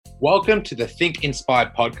Welcome to the Think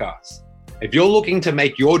Inspired podcast. If you're looking to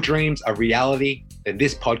make your dreams a reality, then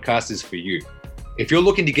this podcast is for you. If you're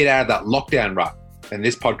looking to get out of that lockdown rut, then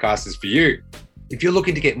this podcast is for you. If you're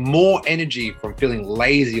looking to get more energy from feeling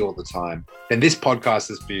lazy all the time, then this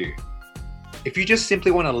podcast is for you. If you just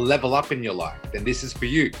simply want to level up in your life, then this is for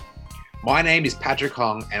you. My name is Patrick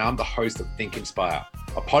Hong, and I'm the host of Think Inspire,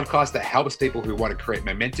 a podcast that helps people who want to create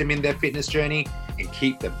momentum in their fitness journey and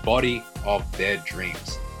keep the body of their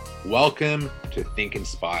dreams. Welcome to Think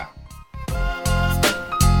Inspire.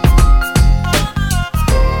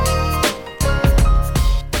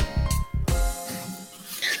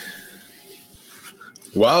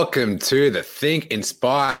 Welcome to the Think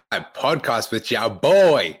Inspire podcast with your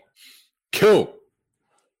boy, Cool.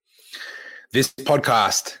 This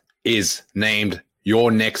podcast is named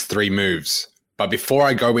Your Next 3 Moves. But before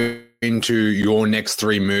I go into your next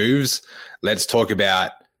 3 moves, let's talk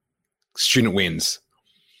about student wins.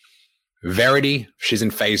 Verity, she's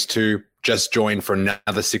in phase 2, just joined for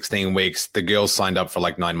another 16 weeks. The girl signed up for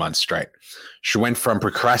like 9 months straight. She went from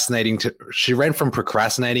procrastinating in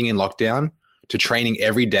lockdown to training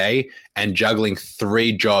every day and juggling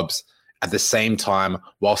 3 jobs at the same time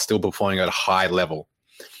while still performing at a high level.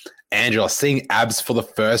 Angela, seeing abs for the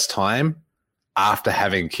first time after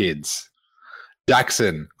having kids.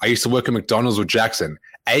 Jackson, I used to work at McDonald's with Jackson,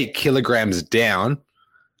 8 kilograms down,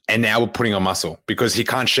 and now we're putting on muscle because he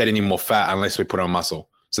can't shed any more fat unless we put on muscle.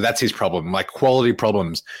 So that's his problem, like quality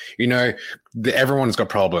problems. You know, everyone's got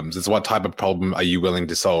problems. It's what type of problem are you willing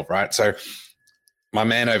to solve, right? So my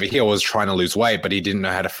man over here was trying to lose weight, but he didn't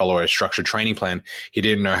know how to follow a structured training plan. He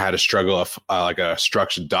didn't know how to struggle like a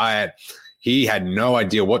structured diet. He had no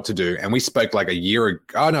idea what to do. And we spoke like a year ago.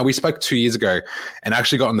 Oh, no, we spoke 2 years ago and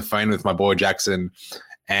actually got on the phone with my boy Jackson,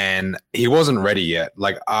 and he wasn't ready yet.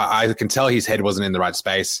 Like I can tell his head wasn't in the right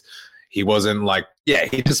space. He wasn't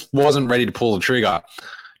he just wasn't ready to pull the trigger.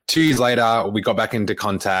 2 years later, we got back into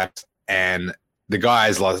contact, and the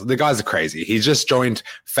guys are crazy. He's just joined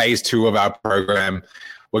phase 2 of our program.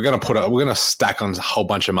 We're gonna stack on a whole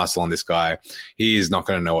bunch of muscle on this guy. He is not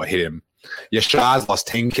gonna know what hit him. Yashar's lost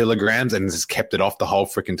 10 kilograms and has kept it off the whole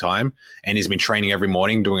freaking time. And he's been training every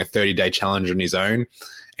morning, doing a 30-day challenge on his own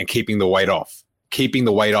and keeping the weight off. Keeping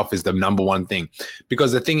the weight off is the number one thing.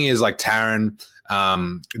 Because the thing is, like Taryn,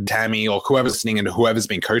 Tammy, or whoever's listening and whoever's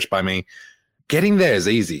been coached by me, getting there is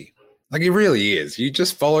easy. Like it really is. You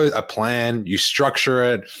just follow a plan, you structure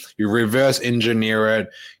it, you reverse engineer it,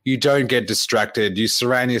 you don't get distracted, you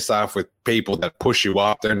surround yourself with people that push you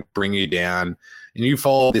up, don't bring you down, and you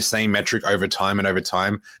follow the same metric over time and over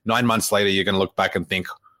time. 9 months later, you're going to look back and think,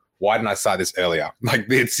 why didn't I start this earlier? Like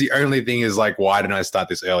it's the only thing is like, why didn't I start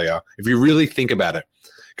this earlier? If you really think about it,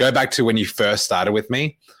 go back to when you first started with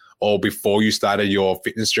me or before you started your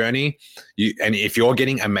fitness journey. If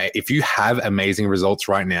you have amazing results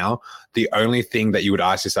right now, the only thing that you would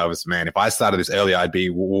ask yourself is, man, if I started this earlier,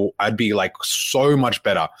 I'd be like so much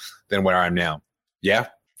better than where I am now. Yeah.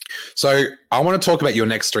 So I want to talk about your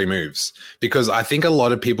next 3 moves because I think a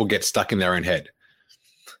lot of people get stuck in their own head.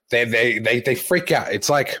 They freak out. It's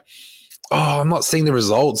like, oh, I'm not seeing the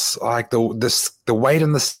results. Like the weight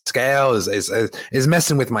on the scale is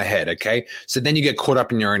messing with my head. Okay. So then you get caught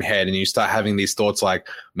up in your own head and you start having these thoughts like,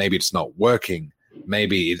 maybe it's not working.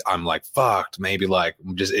 Maybe I'm like fucked. Maybe like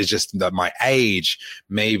it's just my age.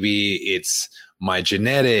 Maybe it's my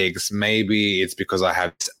genetics. Maybe it's because I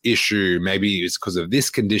have this issue. Maybe it's because of this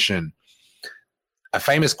condition. A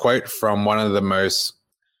famous quote from one of the most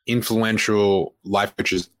influential life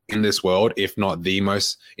coaches in this world, if not the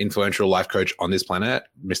most influential life coach on this planet,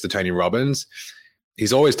 Mr. Tony Robbins,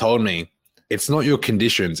 he's always told me, it's not your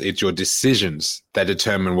conditions, it's your decisions that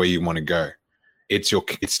determine where you want to go.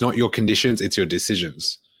 It's not your conditions, it's your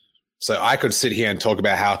decisions. So I could sit here and talk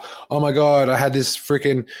about how, oh my God, I had this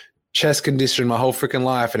freaking chest condition my whole freaking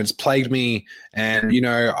life and it's plagued me. And, you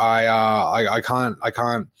know, I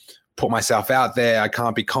can't put myself out there. I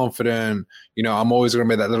can't be confident. You know, I'm always going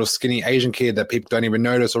to be that little skinny Asian kid that people don't even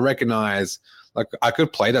notice or recognize. Like I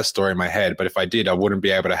could play that story in my head, but if I did, I wouldn't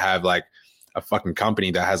be able to have like a fucking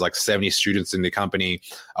company that has like 70 students in the company.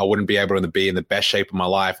 I wouldn't be able to be in the best shape of my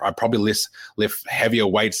life. I'd probably lift heavier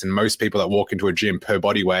weights than most people that walk into a gym per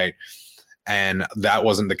body weight. And that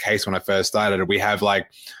wasn't the case when I first started. We have like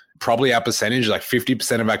probably our percentage, like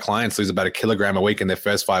 50% of our clients lose about 1 kilogram a week in their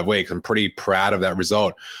first 5 weeks. I'm pretty proud of that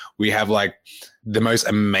result. We have like the most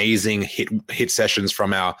amazing hit sessions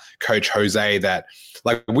from our coach, Jose, that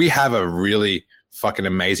like we have a really fucking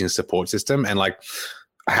amazing support system. And like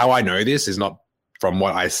how I know this is not from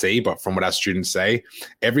what I see, but from what our students say.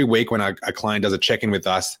 Every week when a client does a check-in with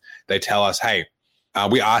us, they tell us, hey,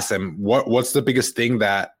 we ask them, what's the biggest thing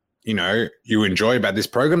that you enjoy about this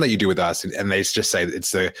program that you do with us. And they just say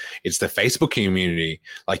it's the Facebook community.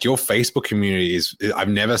 Like your Facebook community I've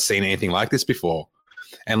never seen anything like this before.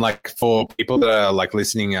 And like for people that are like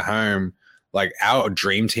listening at home, like our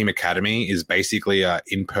Dream Team Academy is basically a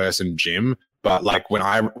in-person gym. But like when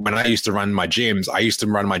I used to run my gyms,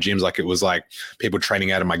 like it was like people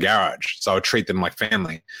training out of my garage. So I would treat them like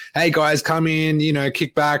family. Hey guys, come in,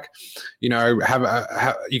 kick back, you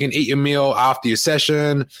can eat your meal after your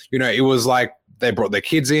session. It was like they brought their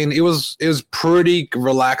kids in. It was pretty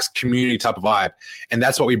relaxed community type of vibe. And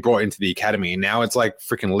that's what we brought into the academy. And now it's like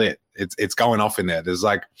freaking lit. It's going off in there. There's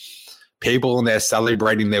like people in there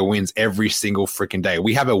celebrating their wins every single freaking day.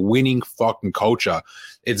 We have a winning fucking culture.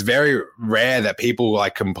 It's very rare that people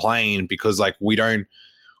like complain because like we're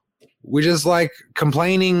just like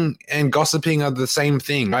complaining and gossiping are the same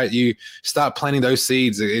thing, right? You start planting those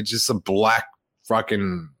seeds, it's just a black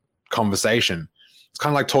fucking conversation. It's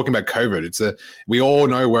kind of like talking about COVID. We all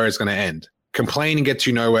know where it's going to end. Complaining gets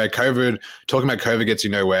you nowhere. Talking about COVID gets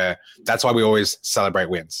you nowhere. That's why we always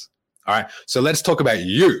celebrate wins. All right. So let's talk about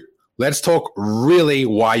you. Let's talk really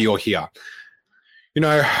why you're here.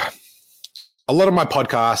 A lot of my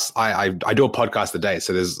podcasts, I do a podcast a day,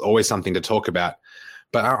 so there's always something to talk about.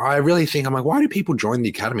 But I really think, I'm like, why do people join the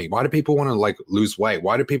academy? Why do people want to like lose weight?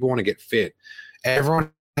 Why do people want to get fit? Everyone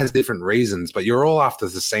has different reasons, but you're all after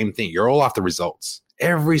the same thing. You're all after results.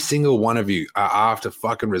 Every single one of you are after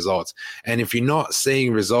fucking results. And if you're not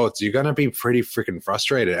seeing results, you're going to be pretty freaking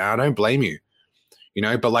frustrated. And I don't blame you,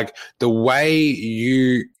 but like the way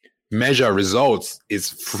you measure results is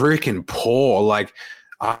freaking poor. Like,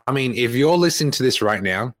 I mean, if you're listening to this right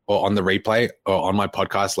now or on the replay or on my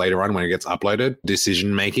podcast later on when it gets uploaded,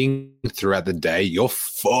 decision making throughout the day, you're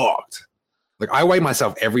fucked. Like I weigh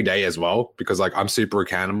myself every day as well because like I'm super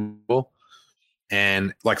accountable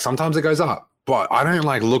and like sometimes it goes up, but I don't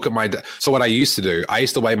like look at so what I used to do, I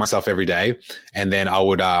used to weigh myself every day and then I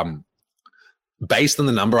would, based on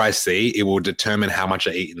the number I see, it will determine how much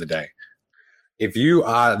I eat in the day. If you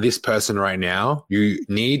are this person right now, you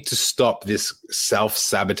need to stop this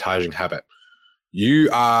self-sabotaging habit. You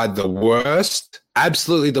are the worst,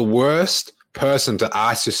 absolutely the worst person to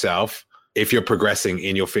ask yourself if you're progressing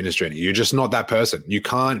in your fitness journey. You're just not that person. You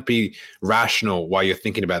can't be rational while you're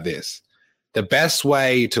thinking about this. The best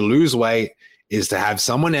way to lose weight is to have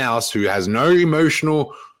someone else who has no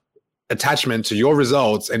emotional attachment to your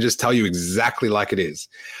results and just tell you exactly like it is.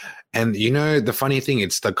 And, the funny thing,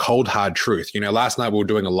 it's the cold, hard truth. Last night we were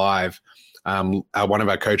doing a live. One of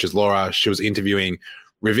our coaches, Laura, she was interviewing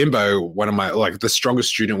Rivimbo, one of my, like the strongest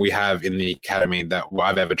student we have in the academy that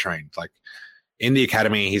I've ever trained. Like in the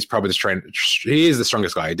academy, he's probably he is the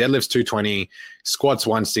strongest guy. He deadlifts 220, squats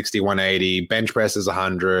 160, 180, bench presses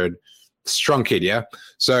 100. Strong kid, yeah?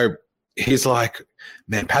 So he's like,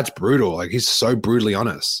 man, Pat's brutal. Like he's so brutally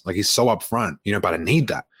honest. Like he's so upfront, but I need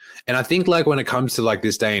that. And I think like when it comes to like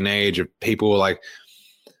this day and age of people like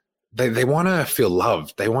they want to feel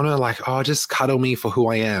loved. They want to like, oh, just cuddle me for who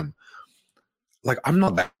I am. Like I'm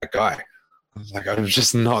not that guy. Like I'm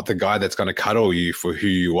just not the guy that's going to cuddle you for who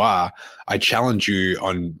you are. I challenge you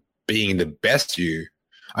on being the best you.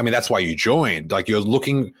 I mean, that's why you joined. Like you're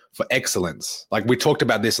looking for excellence. Like we talked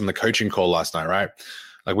about this on the coaching call last night, right?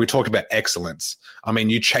 Like we talked about excellence. I mean,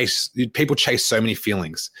 people chase so many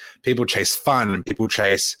feelings. People chase fun. People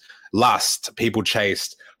chase lust. People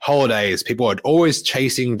chase holidays. People are always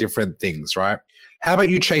chasing different things, right? How about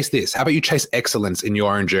you chase this? How about you chase excellence in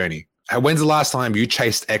your own journey? When's the last time you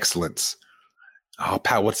chased excellence? Oh,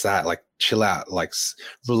 Pat, what's that? Like chill out, like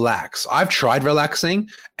relax. I've tried relaxing,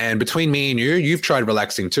 and between me and you, you've tried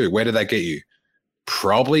relaxing too. Where did that get you?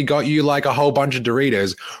 Probably got you like a whole bunch of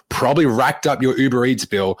Doritos, probably racked up your Uber Eats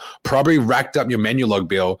bill, probably racked up your Menulog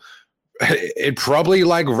bill. It probably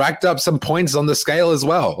like racked up some points on the scale as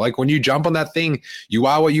well. Like when you jump on that thing, you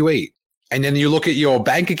are what you eat. And then you look at your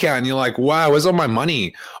bank account and you're like, wow, where's all my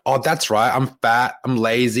money? Oh, that's right. I'm fat. I'm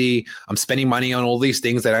lazy. I'm spending money on all these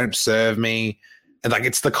things that don't serve me. And like,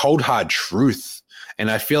 it's the cold, hard truth.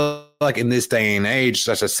 And I feel like in this day and age,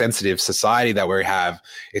 such a sensitive society that we have,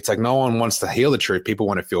 it's like no one wants to hear the truth. People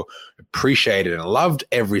want to feel appreciated and loved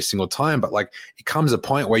every single time. But like, it comes a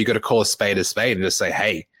point where you got to call a spade and just say,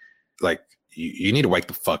 hey, like you need to wake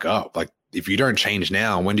the fuck up. Like if you don't change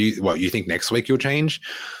now, when do you think next week you'll change?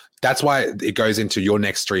 That's why it goes into your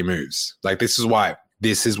next 3 moves. Like this is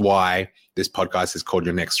why this podcast is called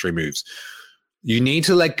Your Next 3 Moves. You need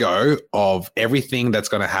to let go of everything that's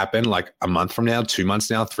going to happen like a month from now, 2 months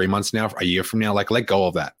now, 3 months now, a year from now. Like let go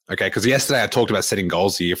of that. Okay. Because yesterday I talked about setting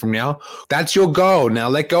goals a year from now. That's your goal. Now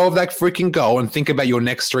let go of that freaking goal and think about your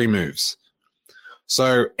next 3 moves.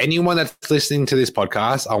 So anyone that's listening to this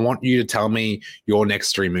podcast, I want you to tell me your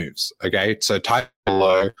next 3 moves. Okay. So type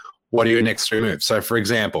below, what are your next 3 moves? So for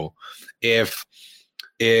example, if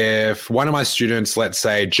one of my students, let's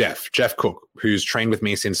say Jeff Cook, who's trained with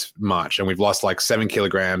me since March, and we've lost like 7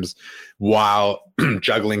 kilograms while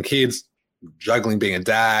juggling kids, juggling being a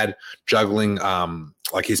dad, juggling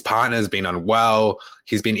like his partner's been unwell,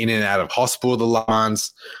 he's been in and out of hospital the last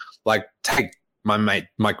months. Like take my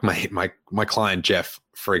client Jeff,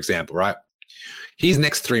 for example, right? His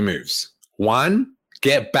next 3 moves. 1,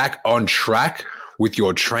 get back on track with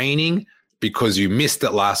your training because you missed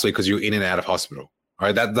it last week because you were in and out of hospital.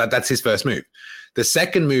 All right, that's his first move. The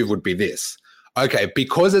second move would be this. Okay,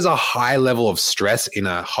 because there's a high level of stress in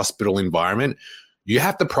a hospital environment, you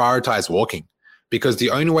have to prioritize walking, because the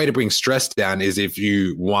only way to bring stress down is if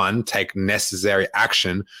you, 1, take necessary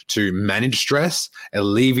action to manage stress,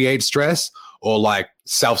 alleviate stress, or like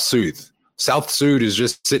self-soothe. Self-soothe is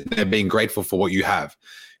just sitting there being grateful for what you have.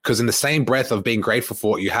 Because in the same breath of being grateful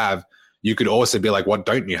for what you have, you could also be like, what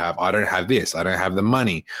don't you have? I don't have this. I don't have the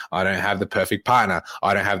money. I don't have the perfect partner.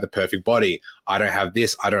 I don't have the perfect body. I don't have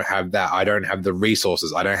this. I don't have that. I don't have the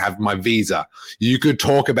resources. I don't have my visa. You could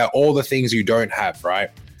talk about all the things you don't have,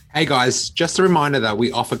 right? Hey guys, just a reminder that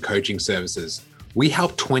we offer coaching services. We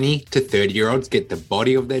help 20 to 30-year-olds get the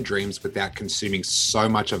body of their dreams without consuming so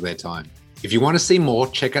much of their time. If you want to see more,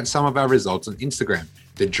 check out some of our results on Instagram,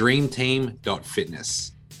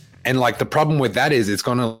 thedreamteam.fitness. And like the problem with that is it's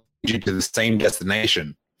going to lead you to the same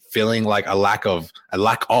destination, feeling like a lack of,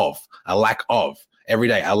 every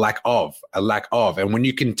day, a lack of. And when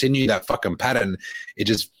you continue that fucking pattern, it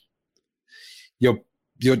just, you're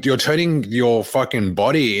turning your fucking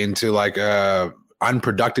body into like a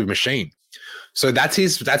unproductive machine. So that's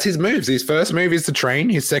his moves. His first move is to train.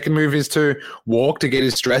 His second move is to walk to get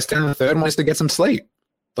his stress down. The third one is to get some sleep.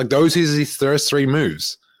 Like those is his first 3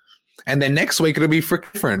 moves. And then next week it'll be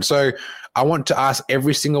different. So I want to ask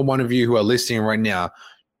every single one of you who are listening right now,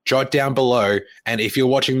 jot down below. And if you're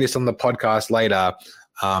watching this on the podcast later,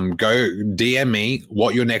 go DM me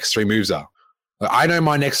what your next 3 moves are. I know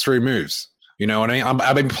my next 3 moves. You know what I mean?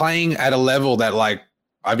 I've been playing at a level that like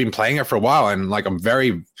I've been playing it for a while, and like I'm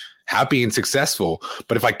very happy and successful.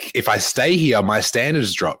 But if I stay here, my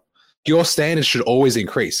standards drop. Your standards should always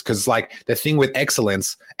increase, because like the thing with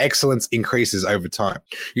excellence increases over time.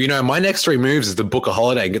 You know, my next 3 moves is to book a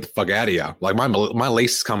holiday and get the fuck out of here. Like my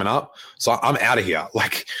lease is coming up, so I'm out of here.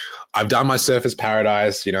 Like I've done my Surfers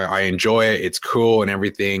Paradise. You know, I enjoy it. It's cool and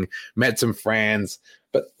everything. Met some friends,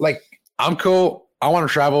 but like I'm cool. I want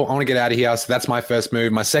to travel. I want to get out of here. So that's my first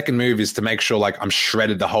move. My second move is to make sure like I'm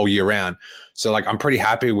shredded the whole year round. So like I'm pretty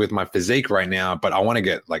happy with my physique right now, but I want to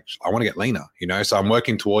get leaner, you know? So I'm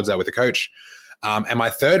working towards that with a coach. And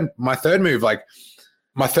my third move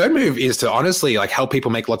is to honestly like help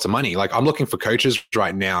people make lots of money. Like I'm looking for coaches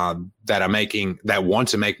right now that want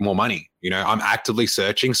to make more money. You know, I'm actively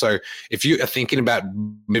searching. So if you are thinking about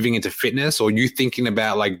moving into fitness, or you thinking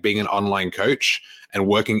about like being an online coach and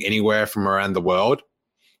working anywhere from around the world,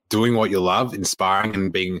 doing what you love, inspiring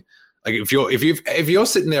and being like, if you're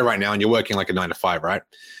sitting there right now and you're working like a 9 to 5, right?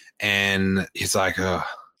 And it's like, I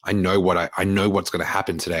know what's going to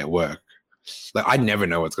happen today at work. Like I never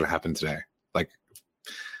know what's going to happen today. Like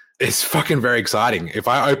it's fucking very exciting. If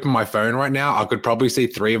I open my phone right now, I could probably see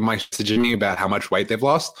 3 of my messaging me about how much weight they've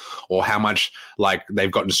lost, or how much like they've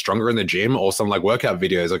gotten stronger in the gym, or some like workout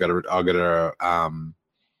videos I gotta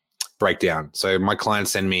break down. So my clients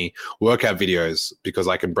send me workout videos because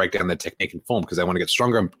I can break down their technique and form, because they want to get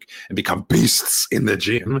stronger and become beasts in the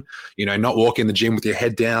gym. You know, not walk in the gym with your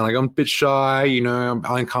head down like I'm a bit shy, you know, I'm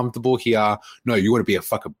uncomfortable here. No, you want to be a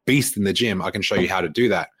fucking beast in the gym. I can show you how to do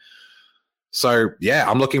that. So yeah,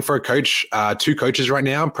 I'm looking for a coach, 2 coaches right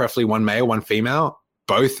now, preferably 1 male, 1 female,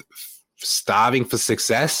 both starving for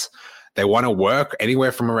success. They want to work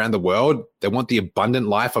anywhere from around the world. They want the abundant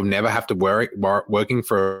life of never have to working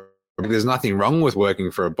for. There's nothing wrong with working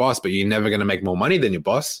for a boss, but you're never going to make more money than your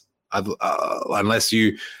boss, unless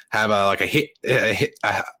you have a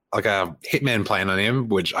hitman plan on him,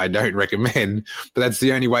 which I don't recommend. But that's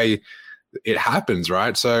the only way it happens,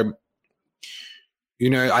 right? So, you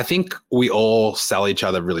know, I think we all sell each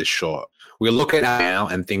other really short. We look at it now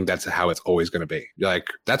and think that's how it's always going to be. Like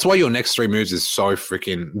that's why your next 3 moves is so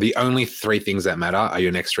freaking. The only 3 things that matter are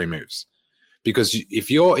your next 3 moves. Because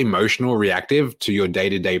if you're emotional, reactive to your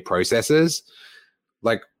day-to-day processes,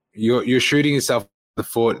 like you're shooting yourself in the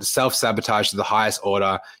foot, self-sabotage to the highest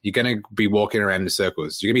order, you're going to be walking around in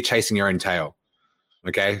circles. You're going to be chasing your own tail.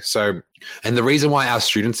 Okay. So, and the reason why our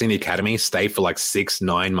students in the academy stay for like 6,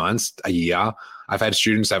 9 months, a year, I've had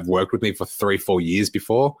students that have worked with me for 3, 4 years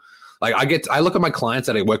before. Like I look at my clients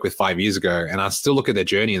that I worked with 5 years ago, and I still look at their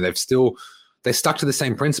journey, and they stuck to the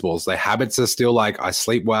same principles. Their habits are still like, I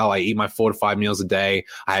sleep well, I eat my 4 to 5 meals a day,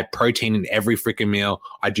 I have protein in every freaking meal,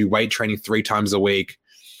 I do weight training 3 times a week.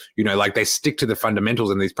 You know, like they stick to the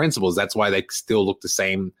fundamentals and these principles. That's why they still look the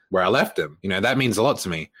same where I left them. You know, that means a lot to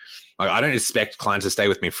me. Like, I don't expect clients to stay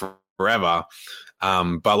with me forever.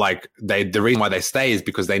 But like the reason why they stay is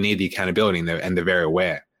because they need the accountability and they're very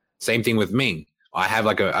aware. Same thing with me. I have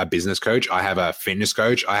like a business coach. I have a fitness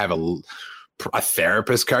coach. I have a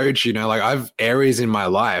therapist coach. You know, like I have areas in my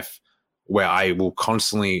life where I will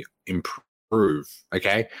constantly improve.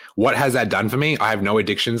 Okay. What has that done for me? I have no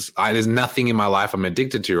addictions. There's nothing in my life I'm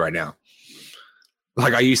addicted to right now.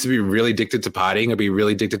 Like I used to be really addicted to partying. I'd be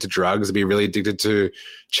really addicted to drugs. I'd be really addicted to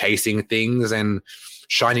chasing things and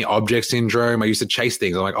shiny object syndrome. I used to chase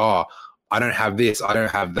things. I'm like, oh, I don't have this. I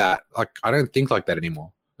don't have that. Like, I don't think like that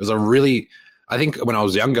anymore. It was I think when I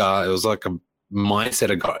was younger, it was like a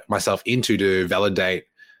mindset I got myself into to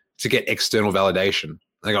get external validation.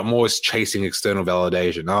 Like I'm always chasing external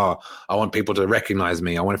validation. Oh, I want people to recognize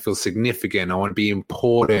me. I want to feel significant. I want to be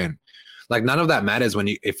important. Like none of that matters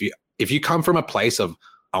if you come from a place of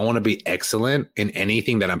I want to be excellent in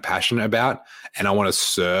anything that I'm passionate about, and I want to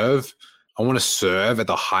serve at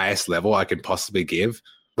the highest level I can possibly give.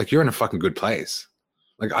 Like you're in a fucking good place.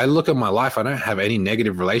 Like I look at my life, I don't have any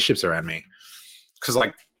negative relationships around me. Cause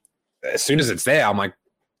like as soon as it's there, I'm like,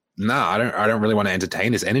 nah, I don't really want to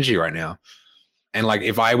entertain this energy right now. And like,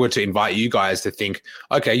 if I were to invite you guys to think,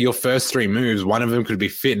 okay, your first 3 moves, one of them could be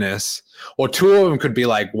fitness, or 2 of them could be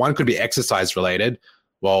like, one could be exercise related.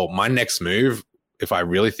 Well, my next move, if I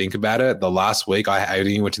really think about it, the last week I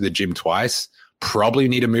only went to the gym twice, probably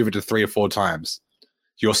need to move it to 3 or 4 times.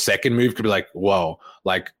 Your second move could be like, whoa,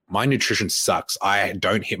 like my nutrition sucks. I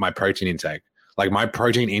don't hit my protein intake. Like my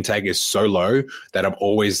protein intake is so low that I'm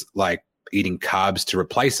always like eating carbs to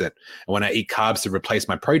replace it. And when I eat carbs to replace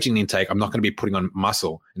my protein intake, I'm not going to be putting on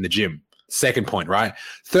muscle in the gym. Second point, right?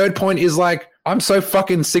 Third point is like, I'm so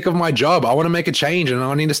fucking sick of my job. I want to make a change and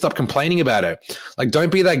I need to stop complaining about it. Like,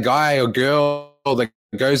 don't be that guy or girl that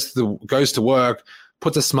goes to work,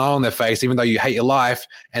 puts a smile on their face, even though you hate your life.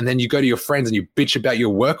 And then you go to your friends and you bitch about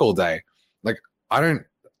your work all day. Like, I don't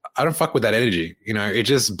fuck with that energy. You know, it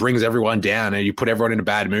just brings everyone down and you put everyone in a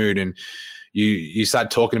bad mood, and you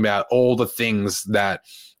start talking about all the things that,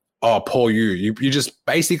 oh, poor you. You just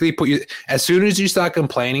basically as soon as you start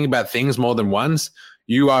complaining about things more than once,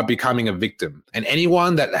 you are becoming a victim. And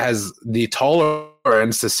anyone that has the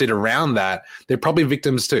tolerance to sit around that, they're probably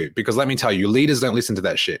victims too. Because let me tell you, leaders don't listen to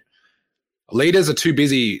that shit. Leaders are too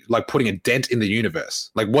busy like putting a dent in the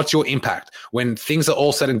universe. Like, what's your impact when things are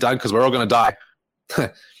all said and done? Because we're all going to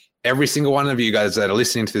die. Every single one of you guys that are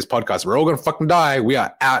listening to this podcast, we're all going to fucking die. We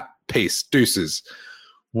are out. Peace. Deuces.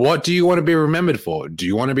 What do you want to be remembered for? Do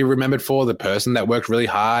you want to be remembered for the person that worked really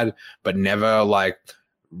hard but never like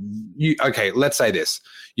you? Okay, let's say this.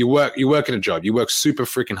 You work in a job. You work super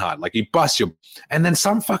freaking hard. Like you bust your, and then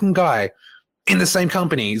some fucking guy in the same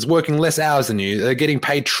company is working less hours than you. They're getting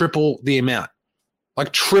paid triple the amount.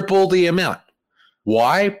 Like triple the amount.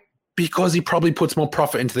 Why? Because he probably puts more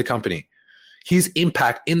profit into the company. His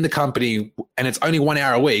impact in the company, and it's only 1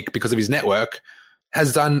 hour a week because of his network,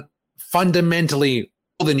 has done fundamentally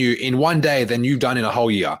more than you in one day than you've done in a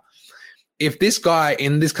whole year. If this guy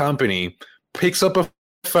in this company picks up a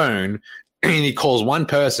phone and he calls one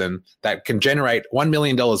person that can generate $1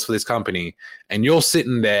 million for this company, and you're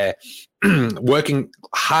sitting there working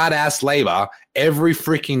hard ass labor every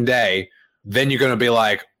freaking day, then you're going to be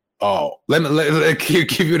like, oh, let me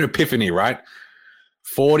give you an epiphany, right?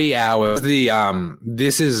 40 hours.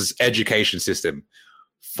 This is education system.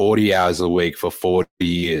 40 hours a week for 40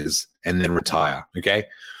 years and then retire. Okay.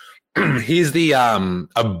 Here's the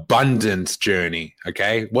abundant journey.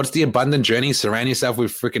 Okay. What's the abundant journey? Surround yourself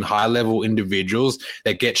with freaking high level individuals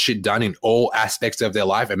that get shit done in all aspects of their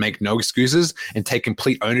life and make no excuses and take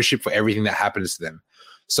complete ownership for everything that happens to them.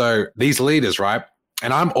 So these leaders, right?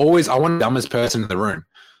 And I want the dumbest person in the room.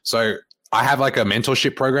 So I have like a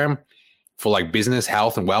mentorship program for like business,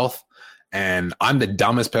 health, and wealth. And I'm the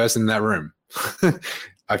dumbest person in that room.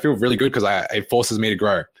 I feel really good because it forces me to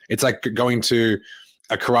grow. It's like going to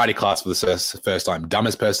a karate class for the first time.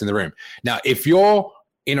 Dumbest person in the room. Now, if you're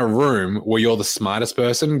in a room where you're the smartest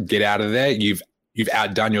person, get out of there. You've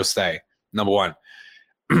outdone your stay. Number one.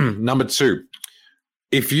 Number two,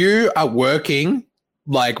 if you are working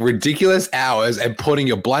like ridiculous hours and putting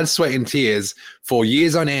your blood, sweat, and tears for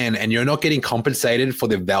years on end, and you're not getting compensated for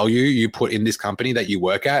the value you put in this company that you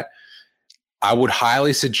work at, I would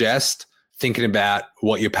highly suggest thinking about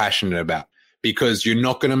what you're passionate about, because you're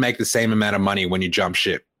not going to make the same amount of money when you jump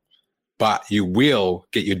ship. but you will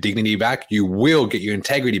get your dignity back. You will get your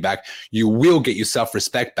integrity back. You will get your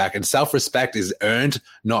self-respect back. And self-respect is earned,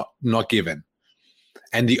 not given.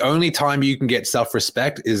 And the only time you can get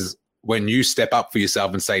self-respect is when you step up for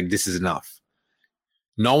yourself and say, this is enough.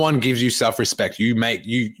 No one gives you self-respect.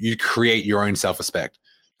 You create your own self-respect.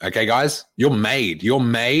 Okay, guys? You're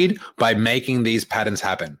made by making these patterns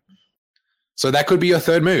happen. So that could be your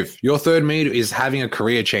third move. Your third move is having a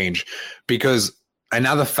career change, because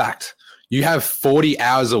another fact, you have 40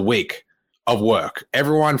 hours a week of work.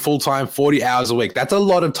 Everyone full-time, 40 hours a week. That's a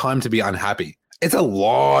lot of time to be unhappy. It's a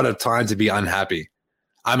lot of time to be unhappy.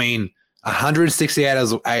 I mean, 168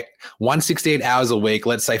 hours a week,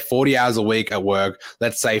 let's say 40 hours a week at work,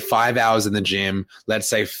 let's say 5 hours in the gym, let's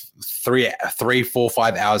say 3, 4,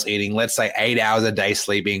 5 hours eating, let's say 8 hours a day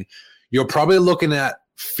sleeping. You're probably looking at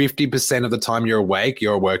 50% of the time you're awake,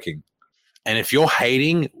 you're working. And if you're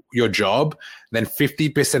hating your job, then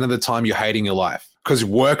 50% of the time you're hating your life, because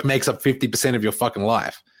work makes up 50% of your fucking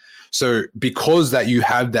life. So because that you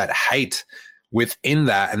have that hate within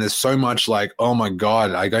that, and there's so much like, oh my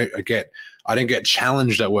God, I don't get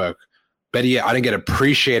challenged at work. Better yet, I don't get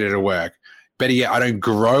appreciated at work. Better yet, I don't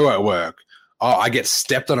grow at work. Oh, I get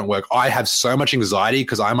stepped on at work. I have so much anxiety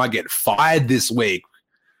because I might get fired this week.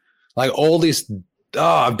 Like all this,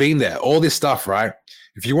 I've been there, all this stuff, right?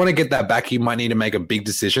 If you want to get that back, you might need to make a big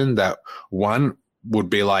decision. That one would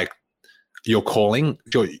be like your calling.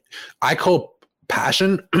 I call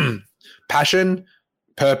passion,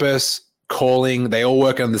 purpose, calling. They all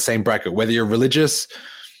work on the same bracket. Whether you're religious,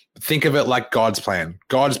 think of it like God's plan.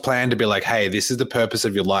 God's plan to be like, hey, this is the purpose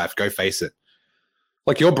of your life. Go face it.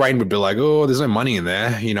 Like your brain would be like, oh, there's no money in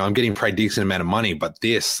there. You know, I'm getting paid a decent amount of money, but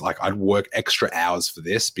this, like I'd work extra hours for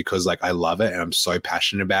this because like I love it and I'm so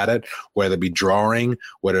passionate about it, whether it be drawing,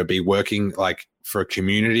 whether it be working like for a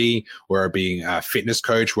community, whether it be a fitness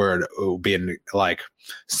coach, where it will be like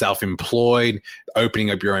self-employed, opening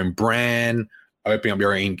up your own brand, opening up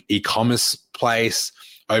your own e-commerce place,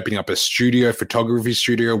 opening up a studio, photography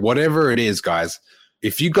studio, whatever it is, guys.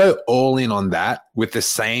 If you go all in on that with the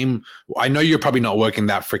same, I know you're probably not working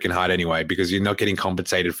that freaking hard anyway because you're not getting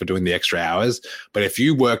compensated for doing the extra hours. But if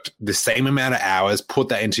you worked the same amount of hours, put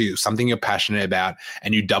that into something you're passionate about,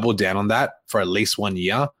 and you double down on that for at least 1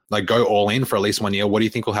 year, like go all in for at least 1 year, what do you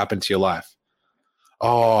think will happen to your life?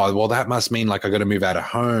 Oh, well, that must mean like I got to move out of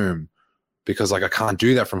home because like I can't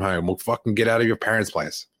do that from home. Well, fucking get out of your parents'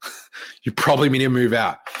 place. You probably need to move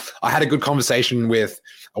out. I had a good conversation with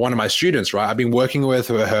one of my students, right? I've been working with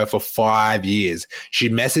her for 5 years. She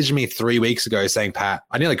messaged me 3 weeks ago saying, Pat,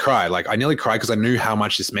 I nearly cried. Like I nearly cried because I knew how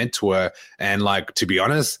much this meant to her. And like, to be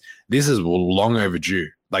honest, this is long overdue.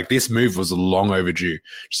 Like this move was long overdue.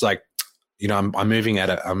 She's like, you know, I'm moving out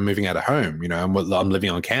of home. You know, I'm living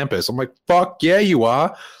on campus. I'm like, fuck yeah, you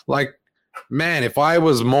are. Like, man, if I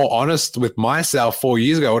was more honest with myself 4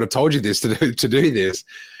 years ago, I would have told you this to do this.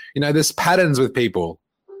 You know, there's patterns with people.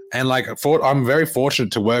 And like, I'm very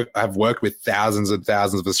fortunate to have worked with thousands and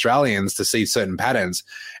thousands of Australians to see certain patterns.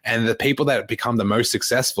 And the people that become the most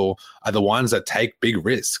successful are the ones that take big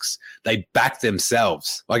risks. They back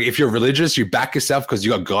themselves. Like if you're religious, you back yourself because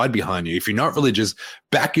you got God behind you. If you're not religious,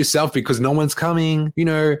 back yourself because no one's coming. You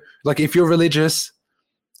know, like if you're religious,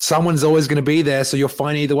 someone's always going to be there. So you're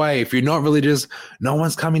fine either way. If you're not religious, no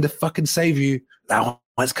one's coming to fucking save you. No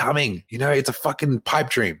one's coming. You know, it's a fucking pipe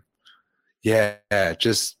dream. Yeah,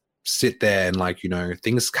 just sit there and like, you know,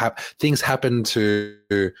 things happen to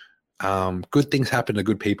good things happen to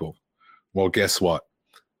good people. Well, guess what?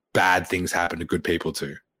 Bad things happen to good people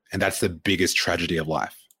too. And that's the biggest tragedy of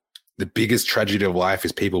life. The biggest tragedy of life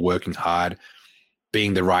is people working hard,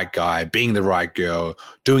 being the right guy, being the right girl,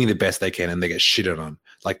 doing the best they can, and they get shitted on.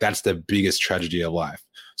 Like that's the biggest tragedy of life.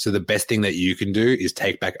 So the best thing that you can do is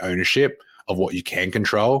take back ownership of what you can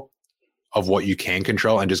control,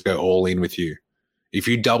 and just go all in with you. If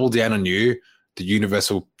you double down on you, the universe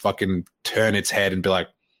will fucking turn its head and be like,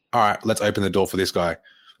 all right, let's open the door for this guy.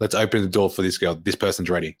 Let's open the door for this girl. This person's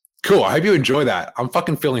ready. Cool. I hope you enjoy that. I'm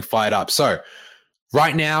fucking feeling fired up. So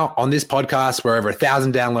right now on this podcast, we're over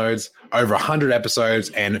 1,000 downloads, over 100 episodes.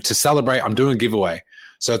 And to celebrate, I'm doing a giveaway.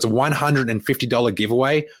 So it's a $150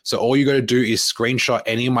 giveaway. So all you got to do is screenshot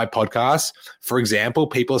any of my podcasts. For example,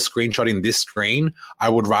 people are screenshotting this screen. I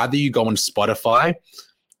would rather you go on Spotify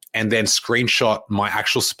and then screenshot my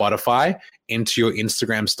actual Spotify into your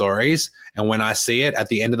Instagram stories. And when I see it at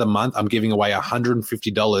the end of the month, I'm giving away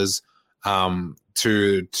 $150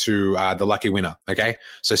 to the lucky winner. Okay.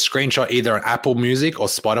 So screenshot either an Apple Music or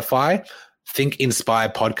Spotify, Think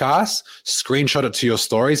Inspired Podcast, screenshot it to your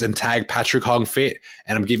stories and tag Patrick Hong Fit.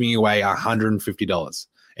 And I'm giving you away $150.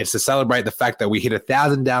 It's to celebrate the fact that we hit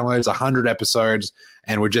 1,000 downloads, 100 episodes,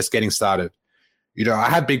 and we're just getting started. You know, I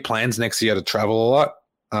have big plans next year to travel a lot.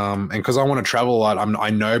 And because I want to travel a lot, I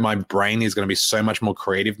know my brain is going to be so much more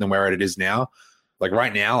creative than where it is now. Like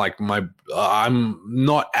right now, like I'm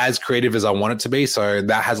not as creative as I want it to be. So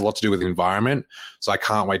that has a lot to do with the environment. So I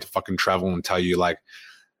can't wait to fucking travel and tell you like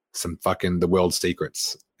some fucking the world's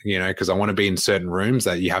secrets, you know, because I want to be in certain rooms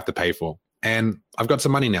that you have to pay for. And I've got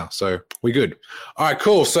some money now, so we're good. All right,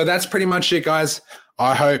 cool. So that's pretty much it, guys.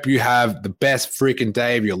 I hope you have the best freaking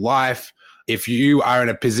day of your life. If you are in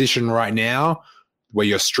a position right now where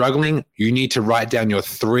you're struggling, you need to write down your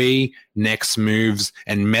 3 next moves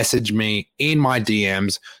and message me in my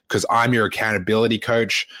DMs because I'm your accountability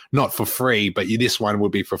coach, not for free, but this one will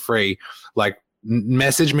be for free. Like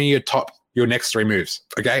message me your next 3 moves.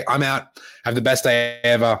 Okay, I'm out. Have the best day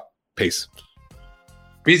ever. Peace.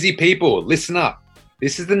 Busy people, listen up.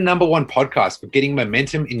 This is the #1 podcast for getting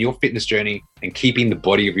momentum in your fitness journey and keeping the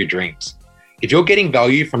body of your dreams. If you're getting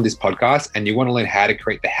value from this podcast and you want to learn how to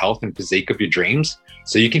create the health and physique of your dreams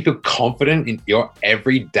so you can feel confident in your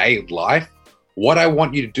everyday life, what I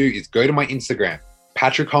want you to do is go to my Instagram,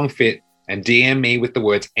 Patrick Hong Fit, and DM me with the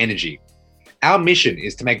words energy. Our mission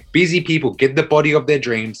is to make busy people get the body of their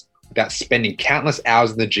dreams without spending countless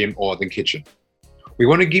hours in the gym or the kitchen. We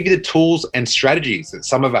want to give you the tools and strategies that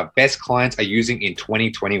some of our best clients are using in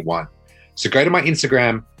 2021. So go to my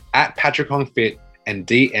Instagram, @Patrick Hong Fit, and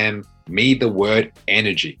DM me the word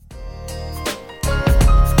energy.